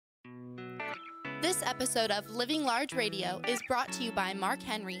This episode of Living Large Radio is brought to you by Mark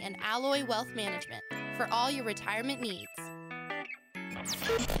Henry and Alloy Wealth Management for all your retirement needs.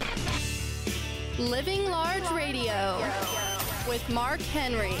 Living Large Radio with Mark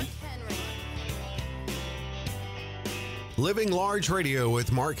Henry. Living Large Radio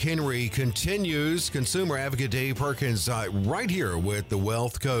with Mark Henry continues. Consumer advocate Dave Perkins right here with the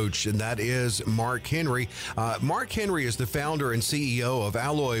wealth coach, and that is Mark Henry. Mark Henry is the founder and CEO of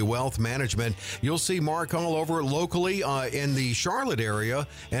Alloy Wealth Management. You'll see Mark all over locally in the Charlotte area,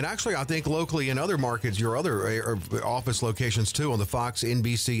 and actually I think locally in other markets, your other office locations too, on the Fox,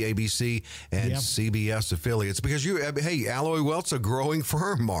 NBC, ABC, and CBS affiliates. Because Alloy Wealth's a growing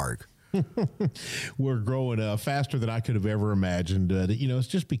firm, Mark. We're growing faster than I could have ever imagined. It's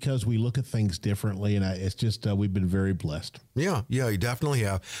just because we look at things differently, and it's just we've been very blessed. Yeah, you definitely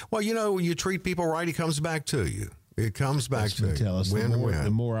have. Well, you treat people right, he comes back to you. It comes back to tell us win.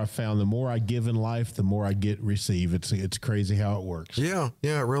 The more I found, the more I give in life, the more I receive. It's crazy how it works. Yeah, it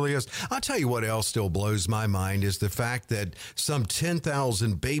really is. I'll tell you what else still blows my mind is the fact that some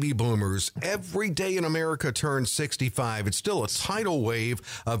 10,000 baby boomers every day in America turn 65. It's still a tidal wave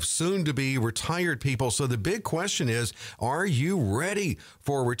of soon-to-be retired people. So the big question is, are you ready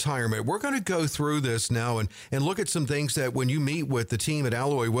for retirement? We're going to go through this now and look at some things that when you meet with the team at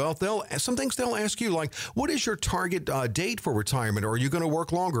Alloy Wealth, some things they'll ask you, like, what is your target date for retirement? Or are you going to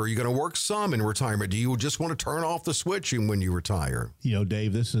work longer? Are you going to work some in retirement? Do you just want to turn off the switch when you retire?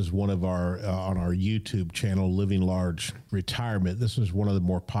 Dave, this is one of our, on our YouTube channel, Living Large Retirement. This is one of the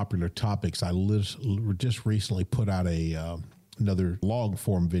more popular topics. I just recently put out another long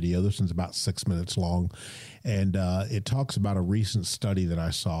form video. This one's about 6 minutes long. And it talks about a recent study that I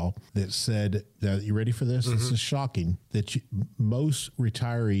saw that said that, you ready for this? Mm-hmm. This is shocking, that most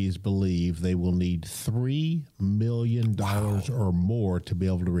retirees believe they will need $3 million or more to be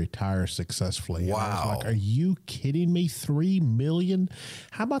able to retire successfully. Wow. And I was like, are you kidding me? $3 million?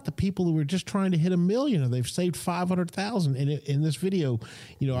 How about the people who were just trying to hit $1 million and they've saved $500,000? And in this video,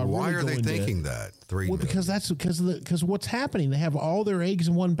 why are they thinking that? $3 million? Because what's happening? They have all their eggs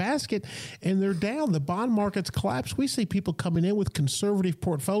in one basket and they're down. The bond market's collapsed. We see people coming in with conservative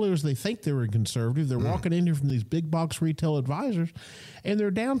portfolios. They think they're conservative. They're walking in here from these big box retail advisors and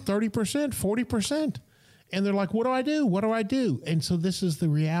they're down 30%, 40%. And they're like, what do I do? What do I do? And so this is the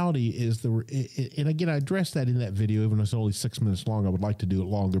reality and again, I addressed that in that video, even though it's only 6 minutes long. I would like to do it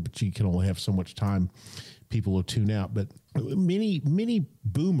longer, but you can only have so much time. People will tune out. But many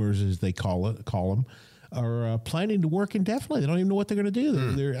boomers, as they call them, are planning to work indefinitely. They don't even know what they're going to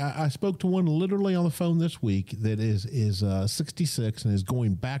do. I spoke to one literally on the phone this week that is 66 and is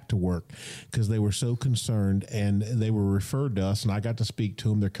going back to work because they were so concerned, and they were referred to us, and I got to speak to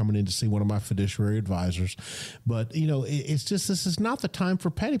them. They're coming in to see one of my fiduciary advisors. But, it's just, this is not the time for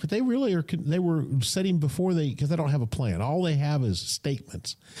panic, but they really are. They were setting because they don't have a plan. All they have is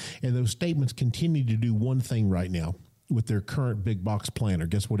statements, and those statements continue to do one thing right now with their current big box planner.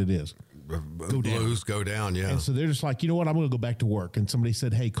 Guess what it is? Go down, yeah. And so they're just like, you know what, I'm going to go back to work. And somebody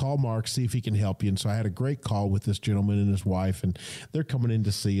said, hey, call Mark, see if he can help you. And so I had a great call with this gentleman and his wife, and they're coming in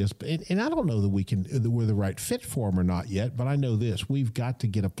to see us. And I don't know that we're the right fit for them or not yet, but I know this, we've got to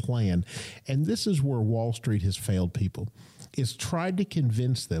get a plan. And this is where Wall Street has failed people. It's tried to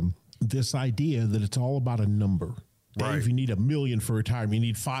convince them this idea that it's all about a number. Right. Dave, you need $1 million for retirement. You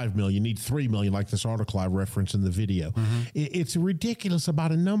need $5 million. You need $3 million, like this article I referenced in the video. Mm-hmm. It's ridiculous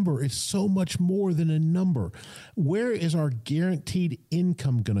about a number. It's so much more than a number. Where is our guaranteed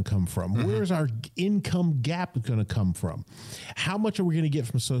income going to come from? Mm-hmm. Where is our income gap going to come from? How much are we going to get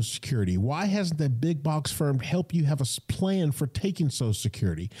from Social Security? Why hasn't that big box firm help you have a plan for taking Social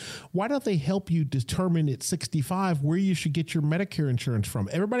Security? Why don't they help you determine at 65 where you should get your Medicare insurance from?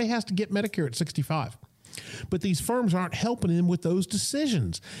 Everybody has to get Medicare at 65. But these firms aren't helping them with those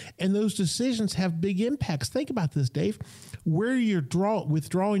decisions. And those decisions have big impacts. Think about this, Dave. Where you're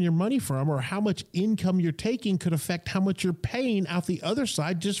withdrawing your money from or how much income you're taking could affect how much you're paying out the other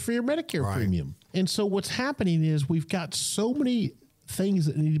side just for your Medicare premium. And so what's happening is we've got so many things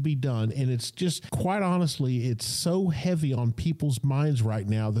that need to be done. And it's just, quite honestly, it's so heavy on people's minds right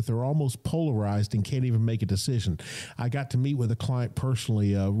now that they're almost polarized and can't even make a decision. I got to meet with a client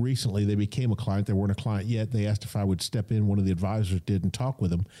personally recently. They became a client. They weren't a client yet. They asked if I would step in. One of the advisors did and talk with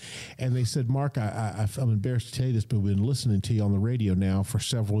them. And they said, Mark, I'm embarrassed to tell you this, but we've been listening to you on the radio now for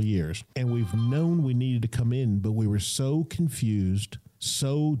several years. And we've known we needed to come in, but we were so confused,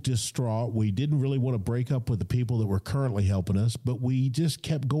 so distraught. We didn't really want to break up with the people that were currently helping us, but we just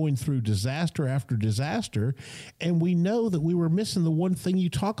kept going through disaster after disaster. And we know that we were missing the one thing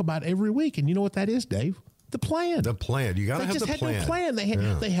you talk about every week. And you know what that is, Dave? The plan. The plan. You got to have the plan. They just had no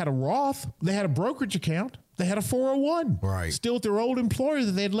plan. They had a Roth. They had a brokerage account. They had a 401. Right. Still at their old employer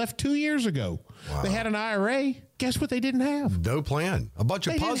that they had left 2 years ago. Wow. They had an IRA. Guess what they didn't have? No plan. A bunch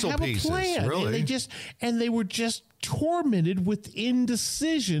of puzzle pieces. They didn't have a plan. Really. And they were just tormented with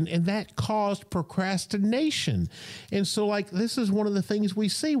indecision, and that caused procrastination. And so, like, this is one of the things we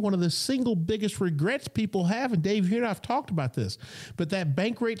see, one of the single biggest regrets people have. And Dave, you and I have talked about this, but that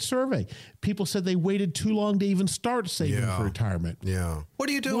bank rate survey, people said they waited too long to even start saving for retirement. Yeah. What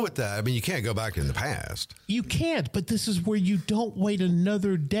do you do with that? I mean, you can't go back in the past. You can't, but this is where you don't wait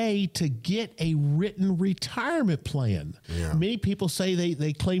another day to get a written retirement plan. Yeah. Many people say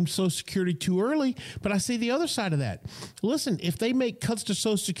they claim Social Security too early, but I see the other side of that. Listen, if they make cuts to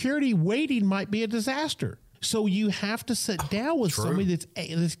Social Security, waiting might be a disaster. So you have to sit down with somebody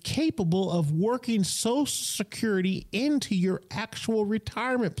that's capable of working Social Security into your actual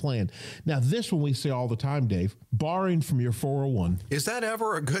retirement plan. Now, this one we say all the time, Dave, borrowing from your 401. Is that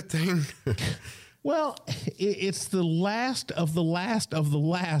ever a good thing? Well, it's the last of the last of the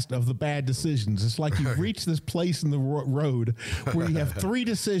last of the bad decisions. It's like you've reached this place in the road where you have 3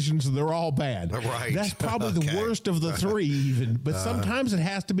 decisions and they're all bad. Right. That's probably the worst of the 3 even, but sometimes it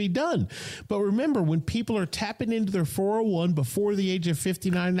has to be done. But remember, when people are tapping into their 401 before the age of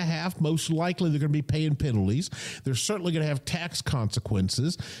 59 and a half, most likely they're going to be paying penalties. They're certainly going to have tax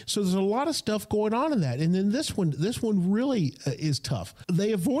consequences. So there's a lot of stuff going on in that. And then this one really is tough.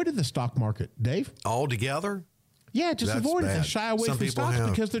 They avoided the stock market, Dave. Altogether? Yeah, just avoid it. They shy away from stocks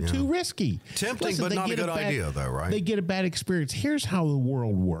because they're too risky. Tempting, but not a good idea, though, right? They get a bad experience. Here's how the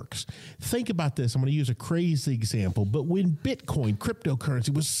world works. Think about this. I'm going to use a crazy example, but when Bitcoin,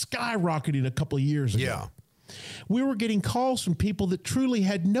 cryptocurrency, was skyrocketing a couple of years ago, we were getting calls from people that truly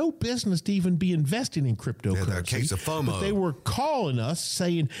had no business to even be investing in cryptocurrency. Yeah, that case of FOMO. But they were calling us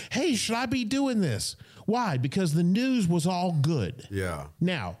saying, hey, should I be doing this? Why? Because the news was all good. Yeah.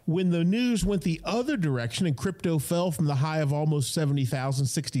 Now, when the news went the other direction and crypto fell from the high of almost 70,000,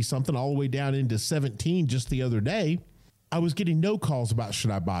 60 something, all the way down into 17 just the other day, I was getting no calls about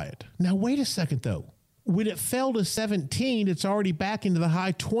should I buy it. Now, wait a second, though. When it fell to 17, it's already back into the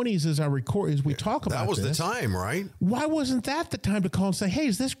high 20s as we talk about this. That was the time, right? Why wasn't that the time to call and say, hey,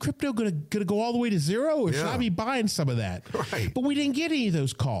 is this crypto going to go all the way to zero, or should I be buying some of that? Right. But we didn't get any of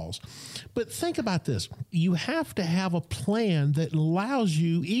those calls. But think about this. You have to have a plan that allows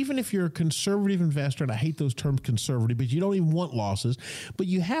you, even if you're a conservative investor, and I hate those terms conservative, but you don't even want losses, but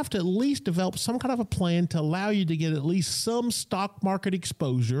you have to at least develop some kind of a plan to allow you to get at least some stock market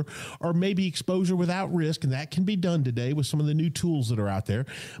exposure, or maybe exposure without risk, and that can be done today with some of the new tools that are out there,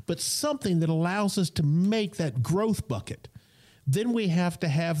 but something that allows us to make that growth bucket. Then we have to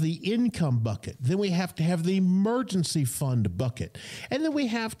have the income bucket. Then we have to have the emergency fund bucket. And then we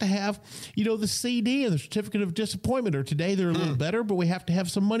have to have, the CD and the certificate of disappointment. Or today they're a little better, but we have to have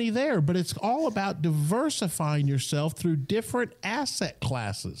some money there. But it's all about diversifying yourself through different asset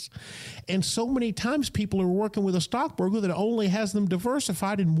classes. And so many times people are working with a stockbroker that only has them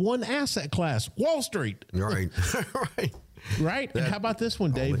diversified in one asset class, Wall Street. Right. Right. Right? And how about this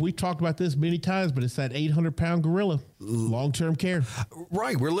one, Dave? We've talked about this many times, but it's that 800-pound gorilla, long-term care.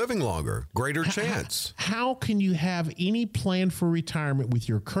 Right. We're living longer. Greater chance. How can you have any plan for retirement with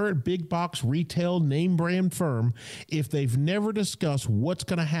your current big box retail name brand firm if they've never discussed what's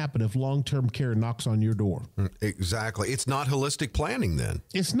going to happen if long-term care knocks on your door? Exactly. It's not holistic planning then.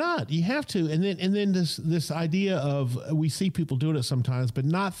 It's not. You have to. And then this idea of, we see people doing it sometimes, but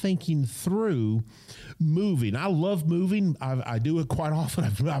not thinking through moving. I love moving. I do it quite often.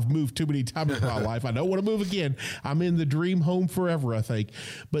 I've moved too many times in my life. I don't want to move again. I'm in the dream home forever, I think.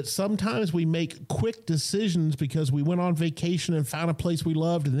 But sometimes we make quick decisions because we went on vacation and found a place we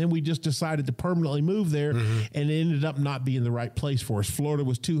loved, and then we just decided to permanently move there, and it ended up not being the right place for us. Florida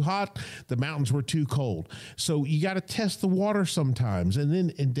was too hot. The mountains were too cold. So you got to test the water sometimes.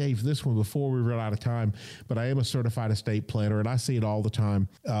 And Dave, this one before we run out of time, but I am a certified estate planner, and I see it all the time.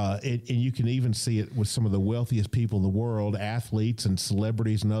 And you can even see it with some of the wealthiest people in the world, athletes and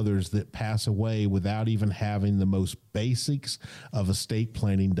celebrities and others that pass away without even having the most basics of estate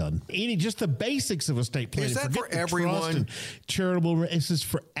planning done. Just the basics of estate planning. Is that for everyone? Charitable. This is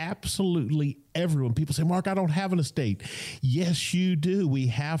for absolutely everyone. People say, Mark, I don't have an estate. Yes, you do. We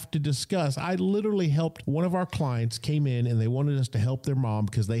have to discuss. I literally helped one of our clients came in and they wanted us to help their mom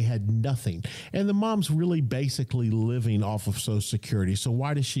because they had nothing. And the mom's really basically living off of Social Security. So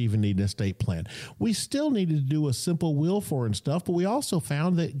why does she even need an estate plan? We still needed to do a simple will will for her and stuff. But we also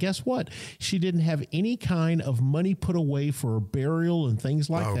found that, guess what? She didn't have any kind of money put away for her burial and things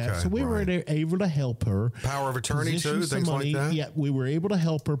like that. So we were able to help her. Power of attorney too, things like that? Yeah, we were able to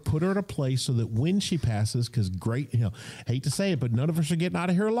help her, put her in a place so that when she passes, because hate to say it, but none of us are getting out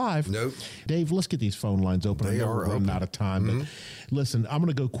of here alive. Nope. Dave, let's get these phone lines open. They are running out of time. But listen, I'm going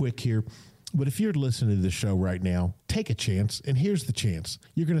to go quick here. But if you're listening to this show right now, take a chance. And here's the chance.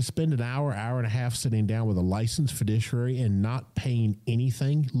 You're going to spend an hour and a half sitting down with a licensed fiduciary and not paying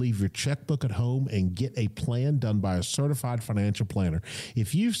anything. Leave your checkbook at home and get a plan done by a certified financial planner.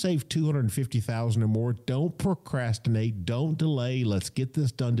 If you've saved $250,000 or more, don't procrastinate. Don't delay. Let's get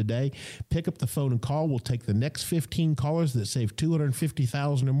this done today. Pick up the phone and call. We'll take the next 15 callers that save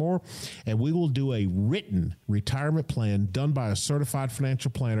 $250,000 or more, and we will do a written retirement plan done by a certified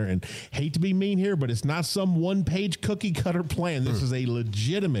financial planner. And hate to be mean here, but it's not some one-page cookie cutter plan. This is a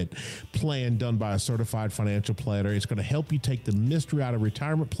legitimate plan done by a certified financial planner. It's going to help you take the mystery out of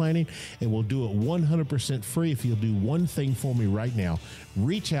retirement planning, and we'll do it 100% free if you'll do one thing for me right now.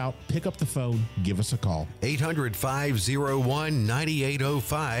 Reach out, pick up the phone, give us a call.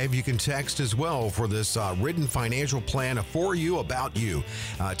 800-501-9805. You can text as well for this written financial plan for you, about you.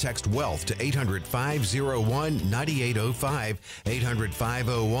 Text WEALTH to 800-501-9805,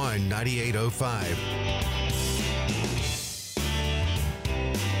 800-501-9805.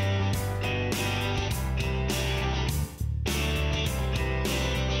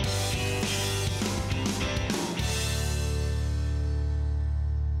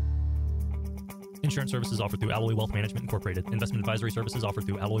 Insurance services offered through Alloy Wealth Management Incorporated. Investment advisory services offered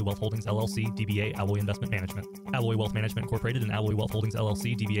through Alloy Wealth Holdings LLC, DBA Alloy Investment Management. Alloy Wealth Management Incorporated and Alloy Wealth Holdings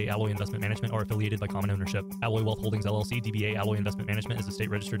LLC, DBA Alloy Investment Management are affiliated by common ownership. Alloy Wealth Holdings LLC, DBA Alloy Investment Management is a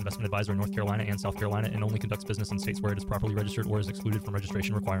state-registered investment advisor in North Carolina and South Carolina and only conducts business in states where it is properly registered or is excluded from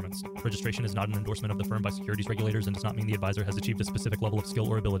registration requirements. Registration is not an endorsement of the firm by securities regulators and does not mean the advisor has achieved a specific level of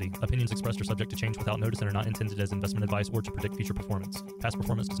skill or ability. Opinions expressed are subject to change without notice and are not intended as investment advice or to predict future performance. Past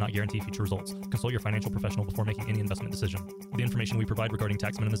performance does not guarantee future results. Consult your financial professional before making any investment decision. The information we provide regarding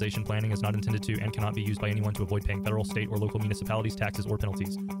tax minimization planning is not intended to and cannot be used by anyone to avoid paying federal, state, or local municipalities taxes or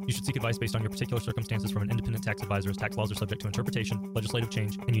penalties. You should seek advice based on your particular circumstances from an independent tax advisor, as tax laws are subject to interpretation, legislative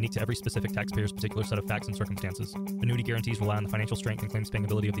change, and unique to every specific taxpayer's particular set of facts and circumstances. Annuity guarantees rely on the financial strength and claims paying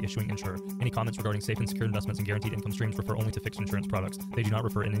ability of the issuing insurer. Any comments regarding safe and secure investments and guaranteed income streams refer only to fixed insurance products. They do not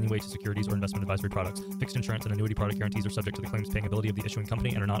refer in any way to securities or investment advisory products. Fixed insurance and annuity product guarantees are subject to the claims paying ability of the issuing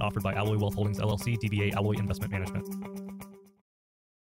company and are not offered by Alloy Wealth Holdings LLC, DBA Alloy Investment Management.